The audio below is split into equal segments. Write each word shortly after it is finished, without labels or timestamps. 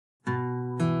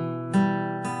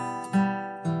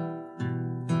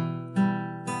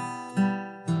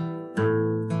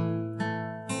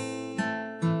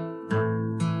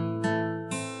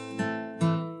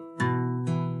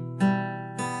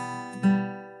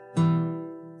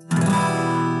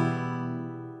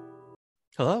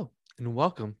Hello, and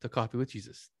welcome to Coffee with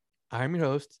Jesus. I'm your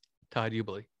host, Todd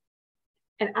Ubeli.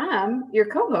 And I'm your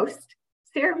co-host,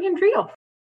 Sarah Van Driel.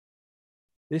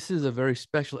 This is a very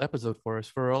special episode for us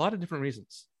for a lot of different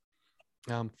reasons.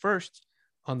 First,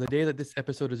 on the day that this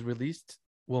episode is released,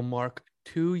 will mark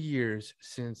 2 years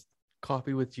since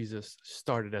Coffee with Jesus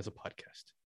started as a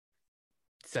podcast.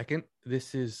 Second,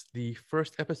 this is the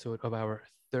first episode of our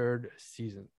 3rd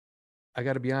season. I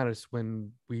got to be honest,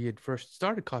 when we had first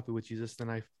started Coffee with Jesus,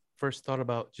 and I first thought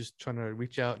about just trying to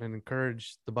reach out and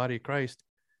encourage the body of Christ,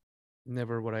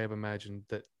 never would I have imagined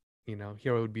that,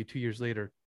 here I would be 2 years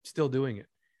later, still doing it.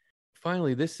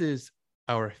 Finally, this is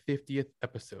our 50th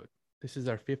episode. This is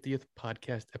our 50th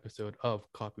podcast episode of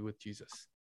Coffee with Jesus.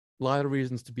 A lot of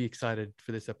reasons to be excited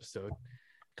for this episode.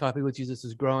 Coffee with Jesus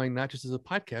is growing not just as a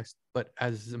podcast, but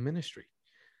as a ministry.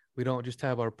 We don't just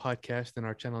have our podcast and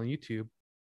our channel on YouTube.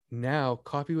 Now,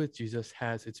 Coffee with Jesus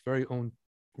has its very own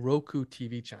Roku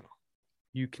TV channel.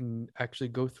 You can actually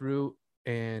go through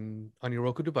and on your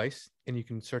Roku device, and you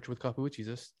can search with Coffee with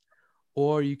Jesus,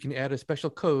 or you can add a special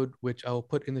code, which I will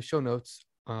put in the show notes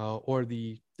or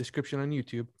the description on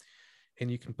YouTube, and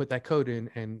you can put that code in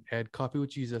and add Coffee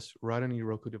with Jesus right on your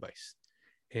Roku device.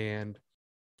 And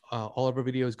all of our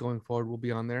videos going forward will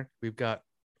be on there. We've got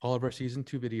all of our season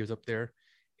 2 videos up there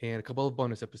and a couple of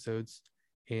bonus episodes.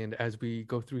 And as we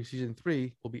go through season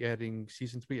 3, we'll be adding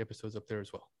season 3 episodes up there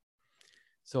as well.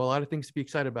 So a lot of things to be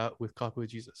excited about with Coffee with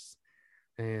Jesus.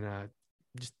 And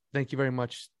just thank you very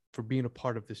much for being a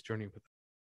part of this journey with us.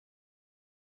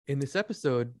 In this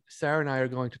episode, Sarah and I are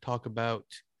going to talk about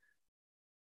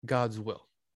God's will.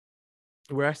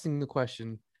 We're asking the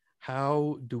question,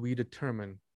 how do we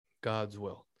determine God's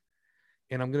will?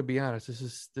 And I'm going to be honest,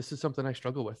 this is something I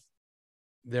struggle with.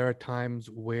 There are times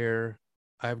where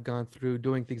I've gone through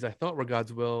doing things I thought were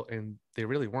God's will and they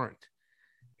really weren't.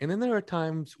 And then there are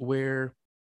times where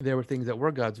there were things that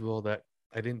were God's will that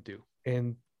I didn't do.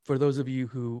 And for those of you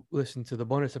who listened to the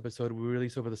bonus episode we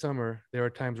released over the summer, there are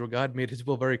times where God made his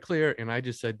will very clear and I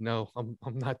just said, no, I'm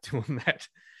not doing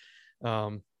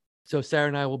that. So Sarah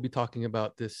and I will be talking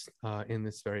about this in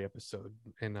this very episode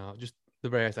and just the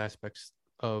various aspects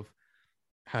of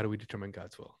how do we determine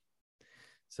God's will.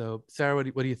 So Sarah,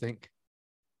 what do you think?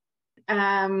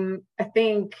 I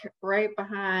think right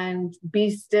behind be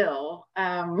still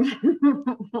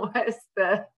was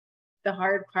the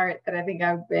hard part that I think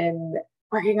I've been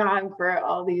working on for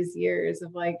all these years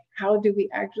of like, how do we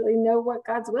actually know what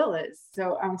God's will is?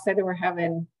 So I'm excited we're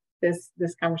having this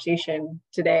conversation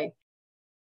today.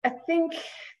 I think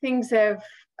things have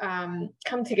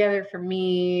come together for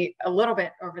me a little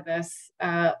bit over this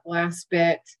last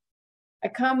bit. I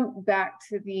come back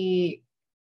to the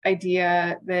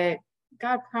idea that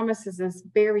God promises us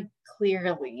very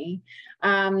clearly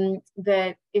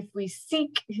that if we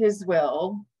seek his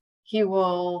will, he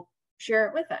will share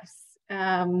it with us.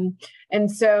 And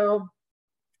so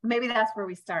maybe that's where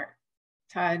we start,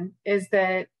 Todd, is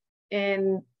that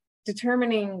in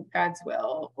determining God's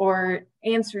will or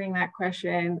answering that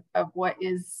question of what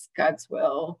is God's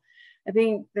will, I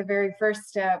think the very first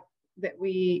step that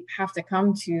we have to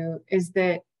come to is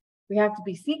that we have to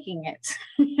be seeking it.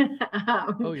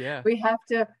 Oh, yeah. We have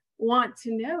to want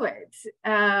to know it.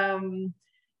 And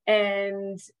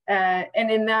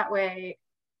in that way,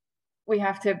 we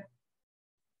have to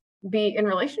be in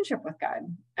relationship with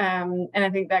God. And I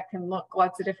think that can look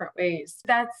lots of different ways.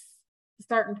 That's the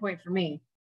starting point for me.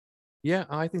 Yeah,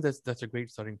 I think that's a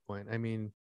great starting point. I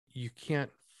mean, you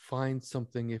can't find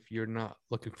something if you're not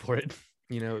looking for it.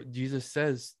 Jesus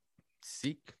says,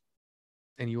 seek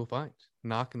and you will find.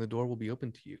 Knock and the door will be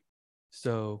open to you.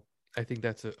 So I think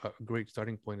that's a great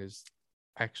starting point, is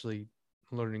actually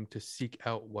learning to seek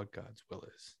out what God's will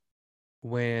is.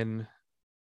 When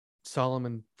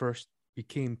Solomon first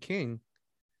became king,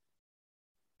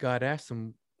 God asked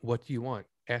him, what do you want?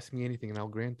 Ask me anything and I'll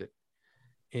grant it.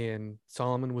 And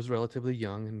Solomon was relatively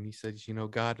young and he said,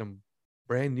 God, I'm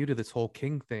brand new to this whole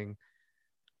king thing.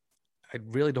 I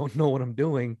really don't know what I'm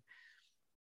doing.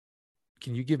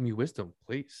 Can you give me wisdom,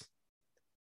 please?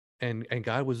 And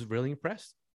God was really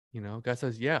impressed. God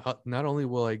says, yeah, not only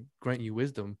will I grant you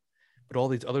wisdom, but all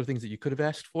these other things that you could have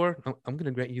asked for, I'm going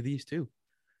to grant you these too.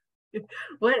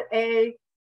 What a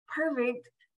perfect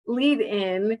lead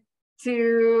in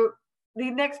to the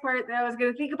next part that I was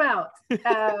going to think about.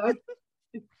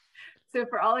 So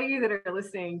for all of you that are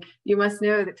listening, you must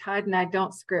know that Todd and I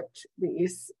don't script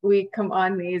these. We come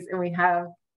on these and we have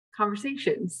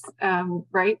conversations,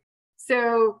 right?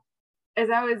 So as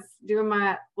I was doing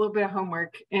my little bit of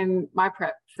homework in my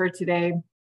prep for today,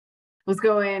 was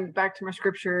going back to my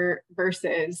scripture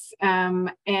verses and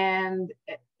kind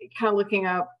of looking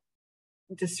up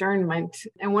discernment.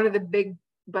 And one of the big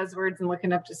buzzwords in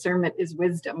looking up discernment is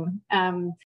wisdom.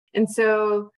 And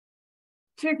so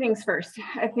two things first.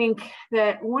 I think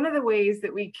that one of the ways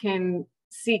that we can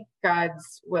seek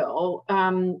God's will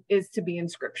is to be in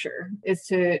Scripture, is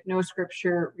to know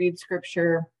Scripture, read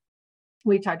Scripture.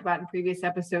 We talked about in previous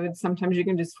episodes, sometimes you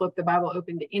can just flip the Bible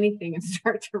open to anything and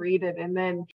start to read it. And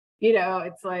then,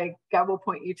 it's like God will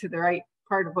point you to the right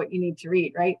part of what you need to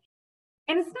read, right?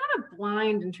 And it's not a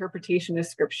blind interpretation of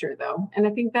Scripture, though. And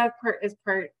I think that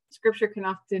Scripture can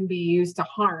often be used to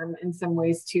harm in some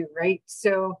ways too, right?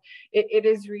 So it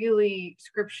is really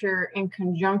Scripture in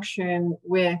conjunction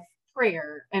with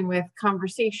prayer and with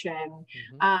conversation,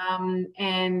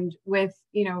 and with,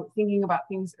 thinking about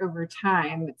things over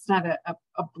time. It's not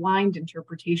a blind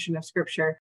interpretation of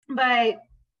Scripture. But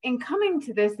in coming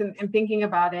to this and thinking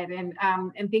about it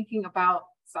and thinking about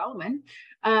Solomon,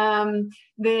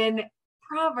 then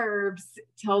Proverbs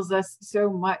tells us so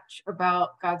much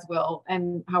about God's will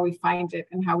and how we find it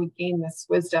and how we gain this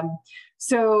wisdom.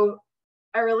 So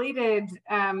I related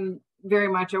very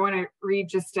much. I want to read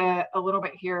just a little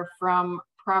bit here from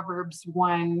Proverbs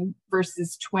 1,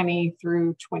 verses 20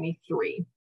 through 23.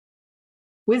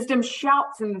 Wisdom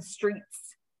shouts in the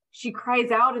streets. She cries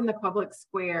out in the public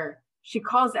square. She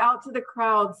calls out to the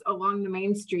crowds along the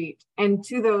main street and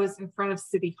to those in front of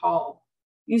City Hall.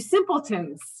 You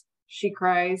simpletons, she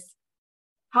cries.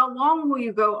 How long will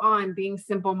you go on being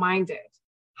simple-minded?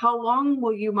 How long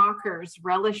will you mockers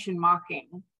relish in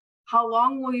mocking? How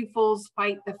long will you fools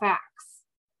fight the facts?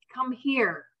 Come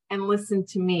here and listen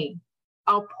to me.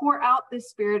 I'll pour out the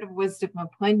spirit of wisdom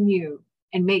upon you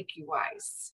and make you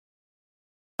wise.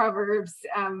 Proverbs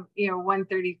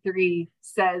 133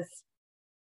 says,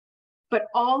 but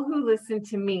all who listen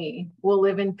to me will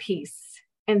live in peace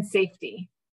and safety,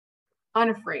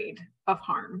 unafraid of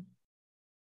harm.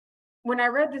 When I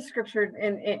read the scripture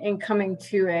and coming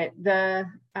to it, the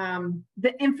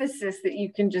emphasis that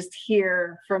you can just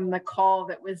hear from the call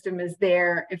that wisdom is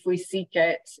there if we seek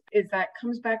it, is that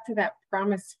comes back to that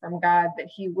promise from God that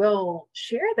he will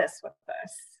share this with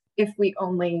us if we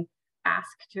only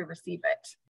ask to receive it.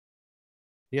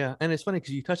 Yeah, and it's funny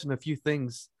because you touched on a few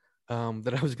things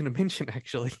that I was going to mention,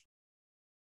 actually.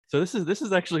 So this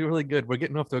is actually really good. We're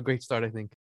getting off to a great start, I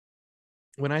think.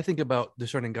 When I think about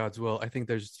discerning God's will, I think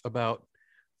there's about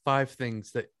 5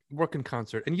 things that work in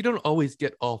concert. And you don't always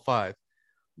get all 5,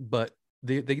 but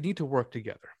they need to work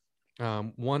together.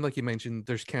 1, like you mentioned,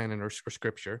 there's canon or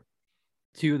scripture.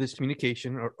 2, there's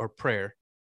communication or prayer.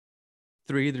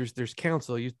 3, there's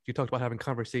counsel. You talked about having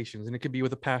conversations, and it could be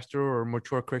with a pastor or a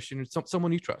mature Christian or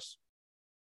someone you trust.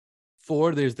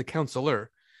 4, there's the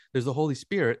counselor. There's the Holy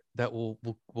Spirit that will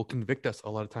convict us a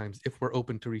lot of times if we're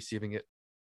open to receiving it.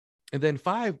 And then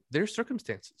 5, there's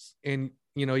circumstances. And,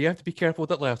 you have to be careful with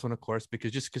that last one, of course,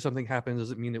 because just because something happens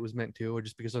doesn't mean it was meant to, or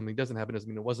just because something doesn't happen doesn't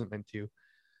mean it wasn't meant to.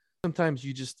 Sometimes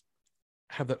you just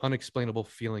have that unexplainable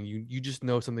feeling. You just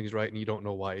know something's right and you don't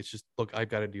know why. It's just, look, I've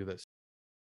got to do this.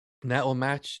 And that will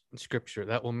match scripture.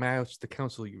 That will match the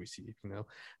counsel you receive,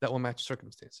 that will match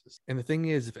circumstances. And the thing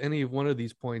is, if any of one of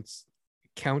these points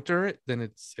counter it, then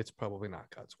it's probably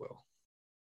not God's will.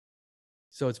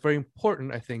 So it's very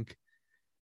important, I think,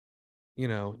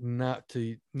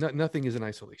 nothing is in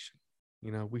isolation.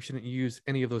 We shouldn't use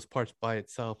any of those parts by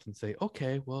itself and say,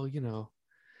 okay, well,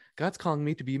 God's calling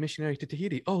me to be a missionary to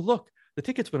Tahiti. Oh, look, the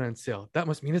tickets went on sale. That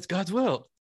must mean it's God's will.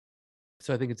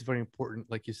 So I think it's very important,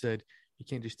 like you said, you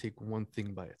can't just take one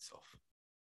thing by itself.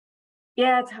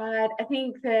 Yeah, Todd, I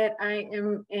think that I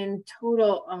am in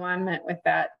total alignment with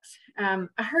that. I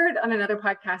heard on another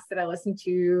podcast that I listened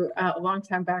to a long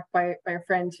time back by a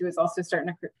friend who was also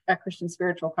starting a Christian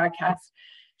spiritual podcast.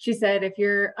 She said, if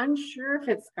you're unsure if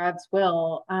it's God's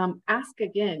will, ask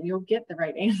again, you'll get the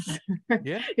right answer.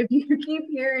 Yeah. If you keep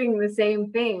hearing the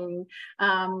same thing,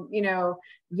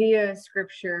 via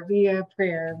scripture, via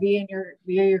prayer, via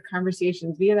your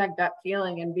conversations, via that gut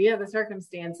feeling, and via the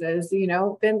circumstances,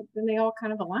 then they all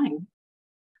kind of align.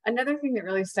 Another thing that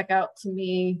really stuck out to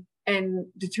me in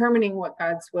determining what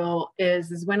God's will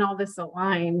is when all this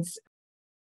aligns,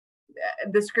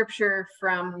 the scripture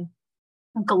from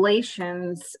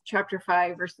Galatians chapter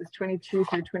 5, verses 22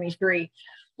 through 23,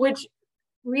 which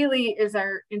really is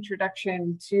our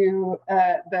introduction to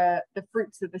the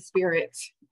fruits of the Spirit.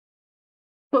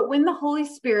 But when the Holy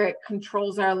Spirit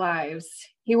controls our lives,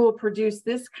 he will produce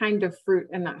this kind of fruit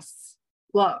in us: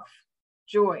 love,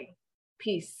 joy,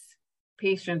 peace,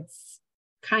 patience,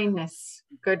 kindness,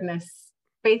 goodness,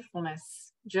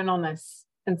 faithfulness, gentleness,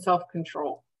 and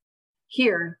self-control.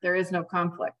 Here, there is no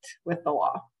conflict with the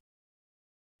law.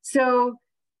 So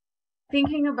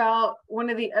thinking about one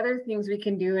of the other things we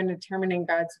can do in determining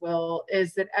God's will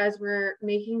is that as we're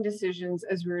making decisions,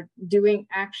 as we're doing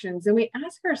actions, and we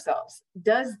ask ourselves,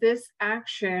 does this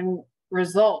action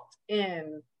result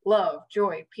in love,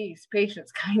 joy, peace,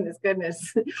 patience, kindness,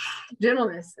 goodness,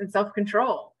 gentleness, and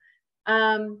self-control?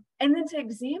 And then to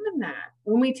examine that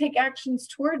when we take actions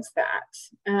towards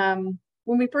that.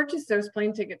 When we purchase those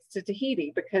plane tickets to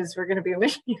Tahiti, because we're going to be a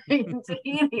missionary in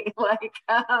Tahiti, like,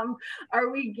 are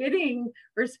we getting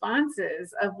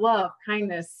responses of love,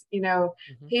 kindness,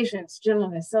 patience,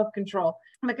 gentleness, self-control?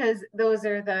 Because those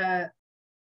are the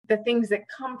things that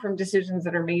come from decisions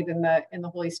that are made in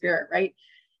the Holy Spirit, right?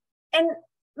 And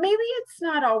maybe it's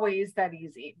not always that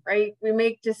easy, right? We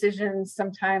make decisions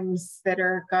sometimes that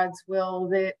are God's will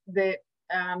that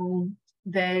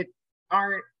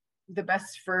aren't the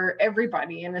best for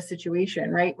everybody in a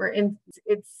situation, right?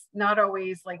 It's not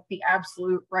always like the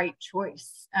absolute right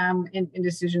choice in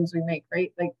decisions we make,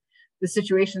 right? Like the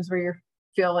situations where you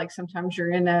feel like sometimes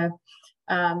you're in a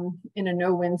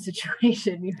no-win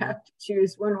situation, you have to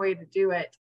choose one way to do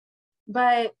it.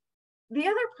 But the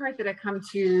other part that I come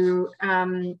to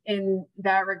in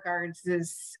that regards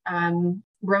is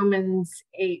Romans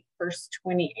 8, verse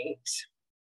 28.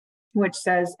 Which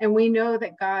says, and we know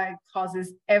that God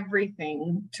causes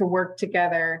everything to work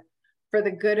together for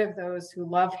the good of those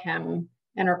who love him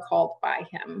and are called by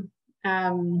him.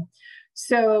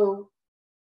 So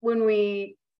when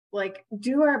we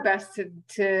do our best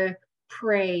to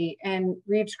pray and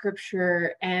read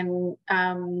scripture and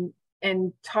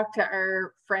talk to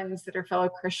our friends that are fellow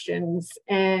Christians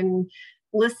and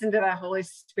listen to that Holy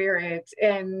Spirit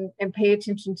and pay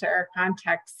attention to our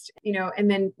context, and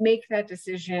then make that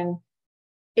decision.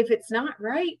 If it's not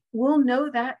right, we'll know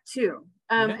that too.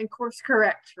 And course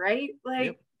correct, right?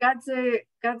 God's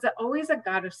always a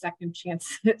God of second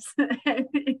chances. And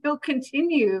he'll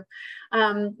continue,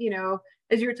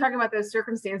 as you were talking about those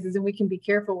circumstances, and we can be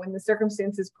careful when the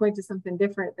circumstances point to something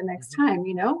different the next time,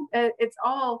 it's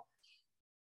all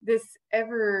this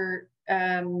ever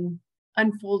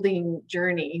unfolding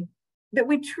journey that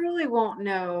we truly won't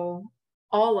know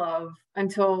all of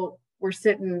until we're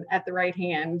sitting at the right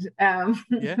hand,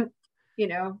 in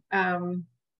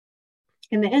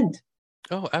the end.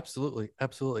 Oh, absolutely.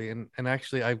 Absolutely. And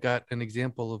actually, I've got an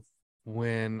example of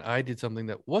when I did something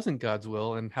that wasn't God's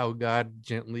will and how God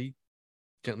gently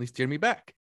steered me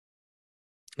back.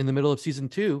 In the middle of season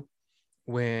 2,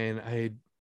 when I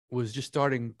was just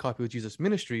starting Coffee with Jesus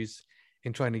Ministries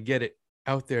and trying to get it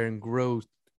out there and grow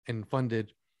and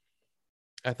funded,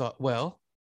 I thought, well,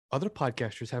 other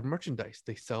podcasters have merchandise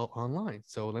they sell online.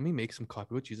 So let me make some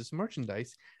Coffee with Jesus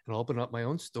merchandise and open up my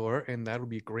own store. And that'll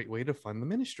be a great way to fund the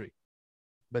ministry.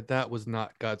 But that was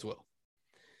not God's will.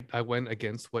 I went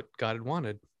against what God had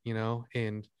wanted,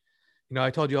 and, I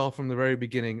told you all from the very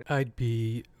beginning, I'd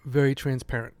be very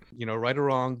transparent, right or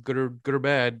wrong, good or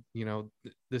bad,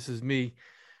 this is me.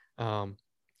 And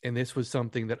this was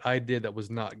something that I did that was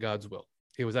not God's will.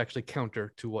 It was actually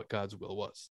counter to what God's will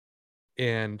was.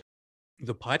 And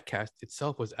the podcast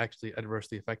itself was actually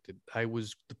adversely affected.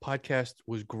 The podcast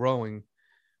was growing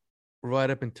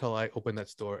right up until I opened that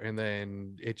store, and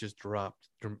then it just dropped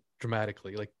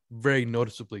dramatically, like very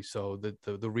noticeably so.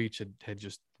 The reach had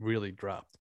just really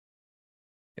dropped.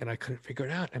 And I couldn't figure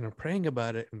it out. And I'm praying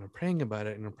about it, and I'm praying about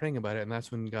it, and I'm praying about it. And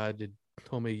that's when God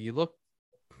told me,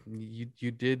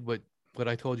 you did what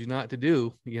I told you not to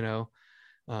do,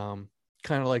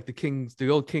 kind of like the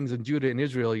old kings of Judah and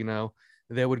Israel,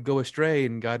 they would go astray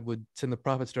and God would send the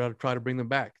prophets to try to bring them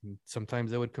back. And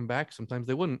sometimes they would come back, sometimes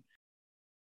they wouldn't.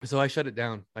 So I shut it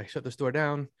down. I shut the store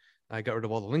down. I got rid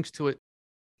of all the links to it,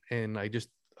 and I just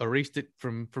erased it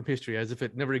from history as if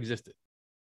it never existed.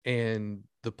 And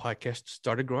the podcast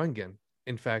started growing again.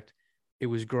 In fact, it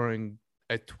was growing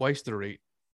at twice the rate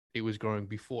it was growing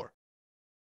before.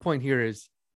 Point here is,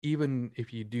 even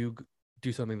if you do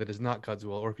something that is not God's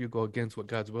will, or if you go against what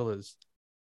God's will is,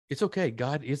 it's okay.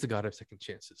 God is the God of second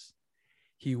chances.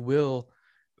 He will,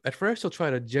 at first, he'll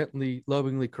try to gently,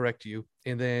 lovingly correct you,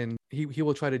 and then he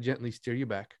will try to gently steer you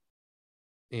back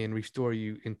and restore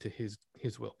you into his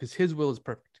will, because his will is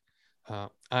perfect.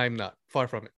 I'm not, far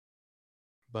from it.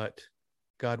 But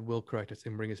God will correct us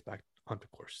and bring us back onto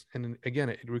course. And again,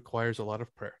 it requires a lot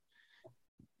of prayer.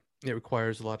 It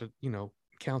requires a lot of,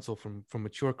 counsel from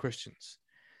mature Christians.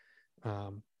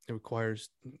 It requires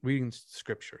reading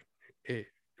scripture. It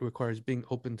requires being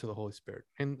open to the Holy Spirit.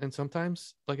 And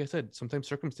sometimes, like I said, sometimes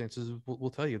circumstances will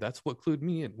tell you. That's what clued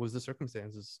me in, was the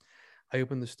circumstances. I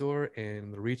opened the store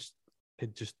and the reach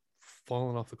had just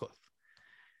fallen off the cliff.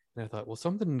 And I thought, well,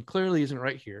 something clearly isn't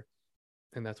right here.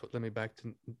 And that's what led me back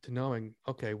to knowing,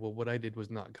 okay, well, what I did was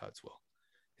not God's will.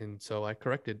 And so I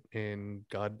corrected, and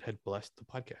God had blessed the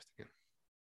podcast again.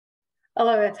 I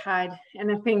love it, Todd.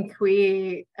 And I think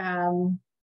we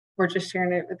were just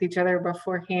sharing it with each other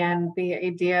beforehand, the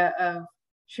idea of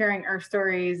sharing our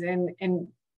stories and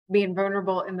being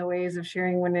vulnerable in the ways of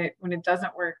sharing when it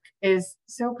doesn't work is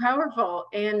so powerful,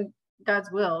 and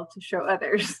God's will to show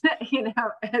others,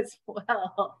 as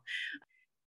well.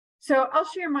 So I'll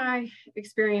share my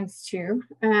experience too,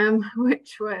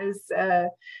 which was a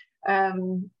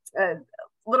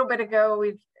little bit ago.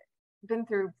 We've been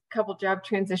through a couple job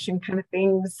transition kind of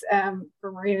things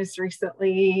for Marinas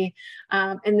recently.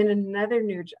 And then another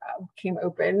new job came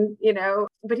open,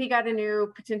 but he got a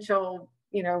new potential,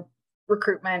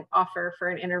 recruitment offer for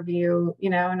an interview,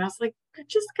 and I was like, I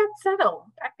just got settled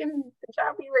back in the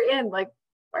job you were in. Like,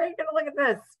 why are you going to look at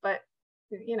this? But,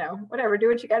 whatever, do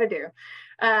what you got to do.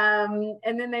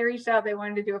 And then they reached out, they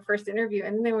wanted to do a first interview,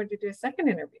 and then they wanted to do a second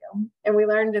interview. And we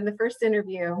learned in the first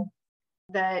interview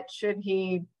that should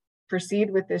he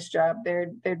proceed with this job,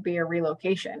 there'd be a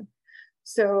relocation.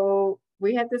 So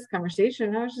we had this conversation,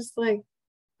 and I was just like,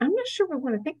 I'm not sure we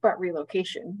want to think about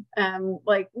relocation.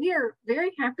 We are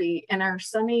very happy in our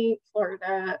sunny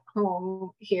Florida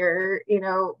home here,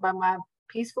 by my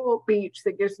peaceful beach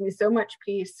that gives me so much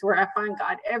peace, where I find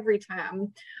God every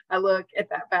time I look at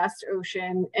that vast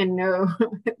ocean and know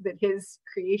that his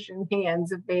creation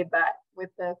hands have made that,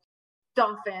 with the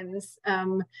dolphins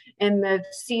and the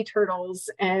sea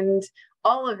turtles and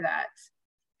all of that.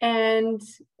 And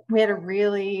we had a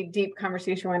really deep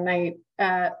conversation one night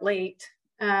late.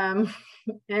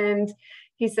 And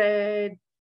he said,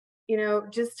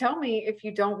 just tell me if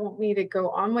you don't want me to go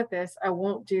on with this, I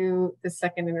won't do the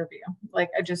second interview. Like,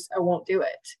 I won't do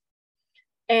it.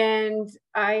 And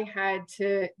I had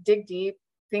to dig deep,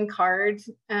 think hard,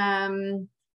 and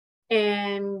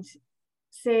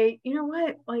say, you know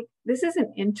what, like, this is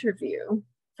an interview.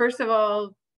 First of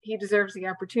all, he deserves the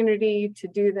opportunity to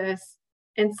do this.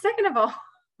 And second of all,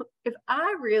 if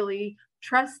I really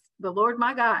trust the Lord,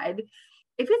 my God,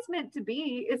 if it's meant to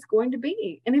be, it's going to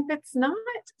be. And if it's not,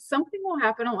 something will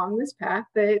happen along this path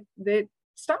that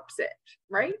stops it,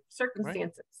 right?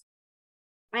 Circumstances.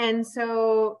 Right. And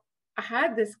so I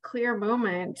had this clear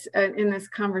moment in this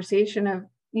conversation of,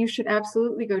 you should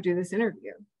absolutely go do this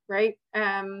interview, right?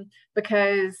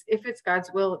 Because if it's God's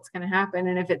will, it's going to happen.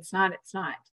 And if it's not, it's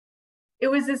not. It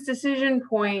was this decision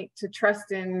point to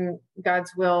trust in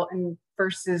God's will and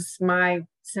versus my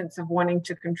sense of wanting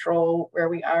to control where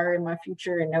we are in my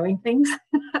future and knowing things.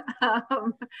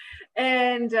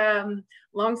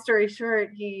 Long story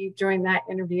short, he joined that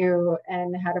interview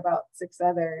and had about 6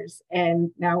 others.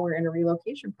 And now we're in a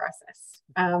relocation process.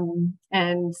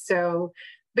 And so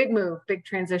big move, big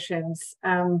transitions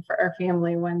for our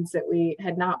family, ones that we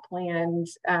had not planned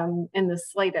in the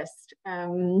slightest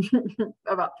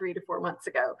about 3 to 4 months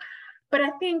ago. But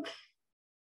I think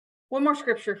one more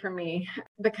scripture for me,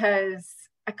 because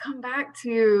I come back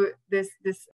to this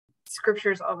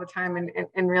scriptures all the time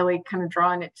and really kind of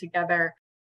drawing it together.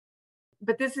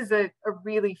 But this is a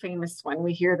really famous one.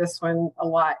 We hear this one a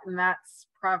lot, and that's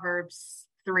Proverbs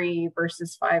 3,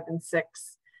 verses 5 and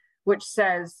 6, which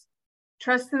says,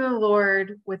 trust in the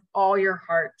Lord with all your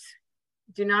heart.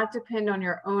 Do not depend on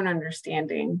your own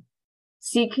understanding.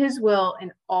 Seek his will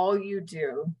in all you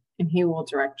do, and he will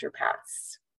direct your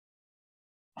paths.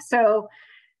 So,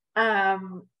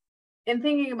 in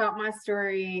thinking about my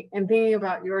story and thinking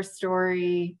about your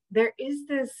story, there is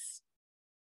this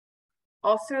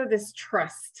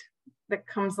trust that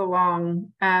comes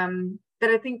along that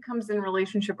I think comes in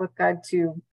relationship with God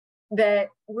too. That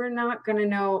we're not going to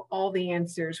know all the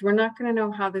answers. We're not going to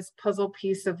know how this puzzle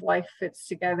piece of life fits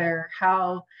together,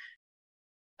 how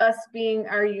us being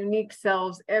our unique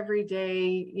selves every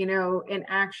day, in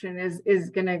action is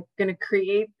going to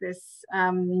create this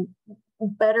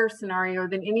better scenario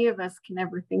than any of us can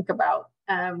ever think about,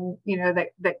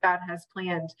 that God has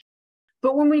planned.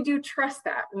 But when we do trust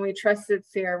that, when we trust it's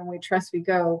there, when we trust we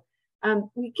go,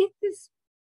 we get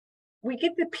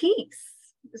the peace.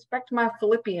 It's back to my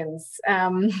Philippians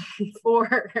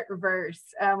 4 verse.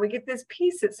 We get this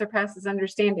peace that surpasses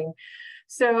understanding.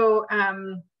 So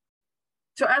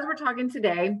as we're talking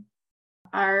today,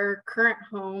 our current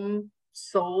home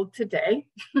sold today.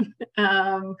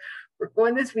 We're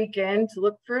going this weekend to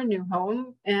look for a new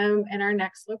home in our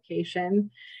next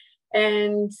location.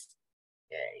 And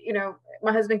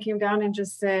my husband came down and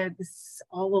just said, this is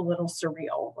all a little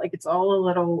surreal. Like, it's all a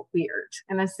little weird.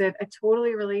 And I said, I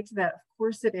totally relate to that. Of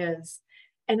course it is.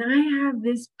 And I have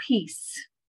this peace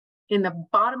in the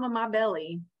bottom of my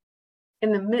belly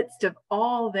in the midst of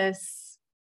all this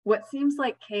what seems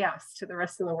like chaos to the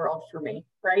rest of the world for me,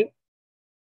 right?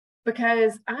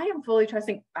 Because I am fully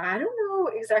trusting. I don't know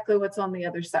exactly what's on the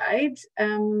other side.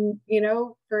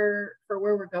 For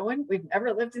where we're going. We've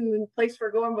never lived in the place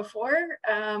we're going before.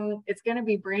 It's going to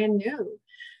be brand new,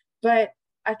 but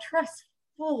I trust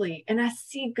fully, and I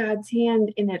see God's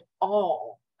hand in it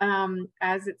all,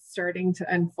 as it's starting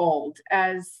to unfold.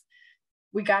 As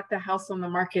we got the house on the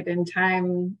market in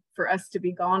time for us to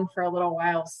be gone for a little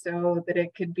while, so that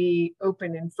it could be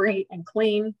open and free and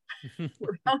clean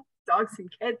without dogs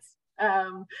and kids,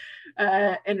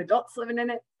 and adults living in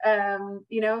it, that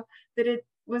it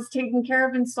was taken care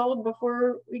of and sold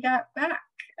before we got back.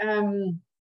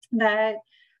 That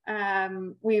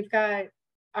we've got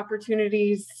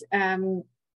opportunities.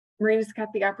 Marina's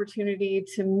got the opportunity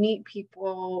to meet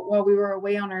people while we were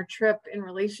away on our trip in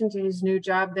relation to his new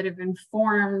job that have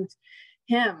informed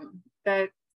him that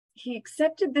he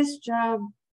accepted this job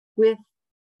with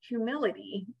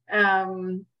humility,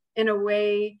 in a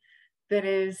way that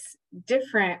is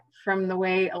different from the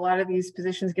way a lot of these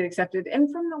positions get accepted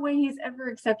and from the way he's ever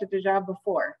accepted a job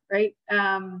before, right?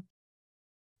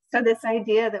 So this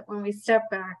idea that when we step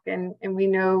back and we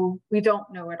know we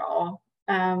don't know it all,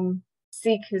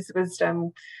 seek his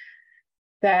wisdom,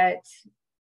 that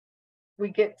we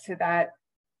get to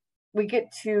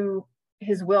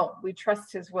his will, we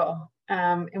trust his will,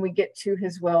 and we get to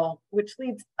his will, which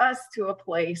leads us to a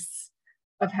place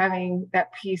of having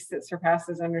that peace that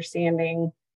surpasses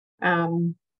understanding,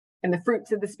 and the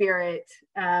fruits of the Spirit,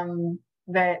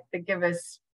 that give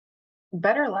us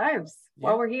better lives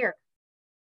while we're here.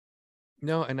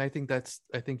 No, and I think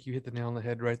you hit the nail on the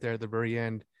head right there at the very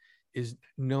end, is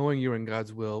knowing you're in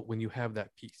God's will when you have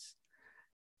that peace.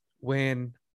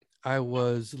 When I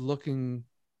was looking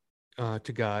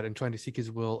to God and trying to seek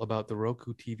his will about the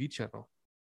Roku TV channel,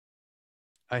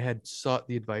 I had sought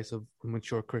the advice of a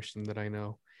mature Christian that I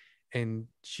know. And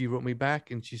she wrote me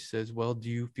back and she says, well, do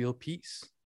you feel peace?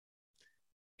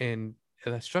 And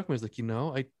that struck me as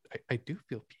like, I do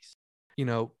feel peace.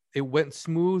 It went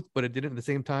smooth, but it didn't at the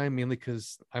same time, mainly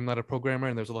because I'm not a programmer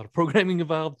and there's a lot of programming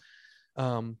involved.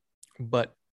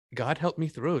 But God helped me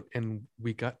through it and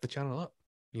we got the channel up,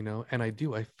 and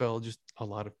I felt just a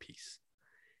lot of peace.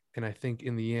 And I think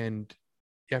in the end,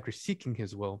 after seeking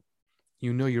his will,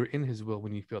 you're in his will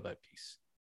when you feel that peace.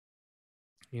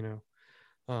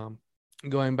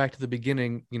 Going back to the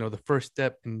beginning, the first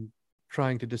step in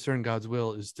trying to discern God's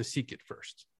will is to seek it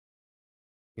first.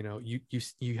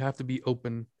 You have to be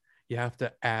open. You have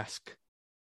to ask.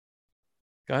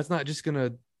 God's not just going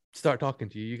to start talking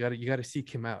to you. You got to seek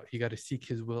him out. You got to seek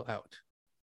his will out.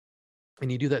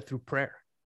 And you do that through prayer.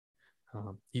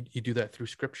 You do that through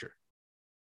scripture.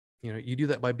 You do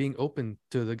that by being open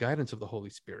to the guidance of the Holy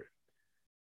Spirit.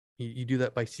 You do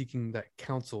that by seeking that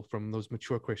counsel from those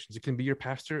mature Christians. It can be your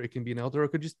pastor, it can be an elder, or it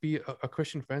could just be a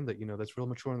Christian friend that that's real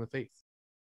mature in the faith.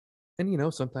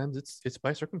 And sometimes it's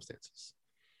by circumstances.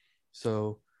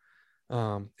 So,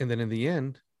 and then in the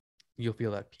end, you'll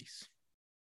feel that peace.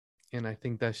 And I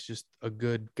think that's just a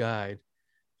good guide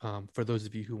for those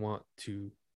of you who want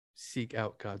to seek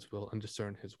out God's will and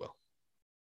discern his will.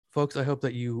 Folks, I hope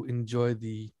that you enjoyed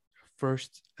the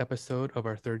first episode of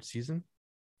our third season.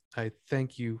 I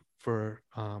thank you for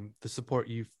the support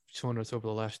you've shown us over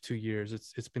the last 2 years.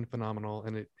 It's been phenomenal,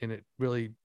 and it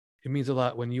really means a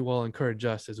lot when you all encourage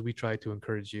us as we try to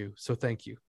encourage you. So thank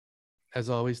you. As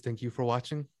always, thank you for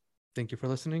watching. Thank you for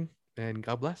listening, and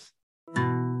God bless.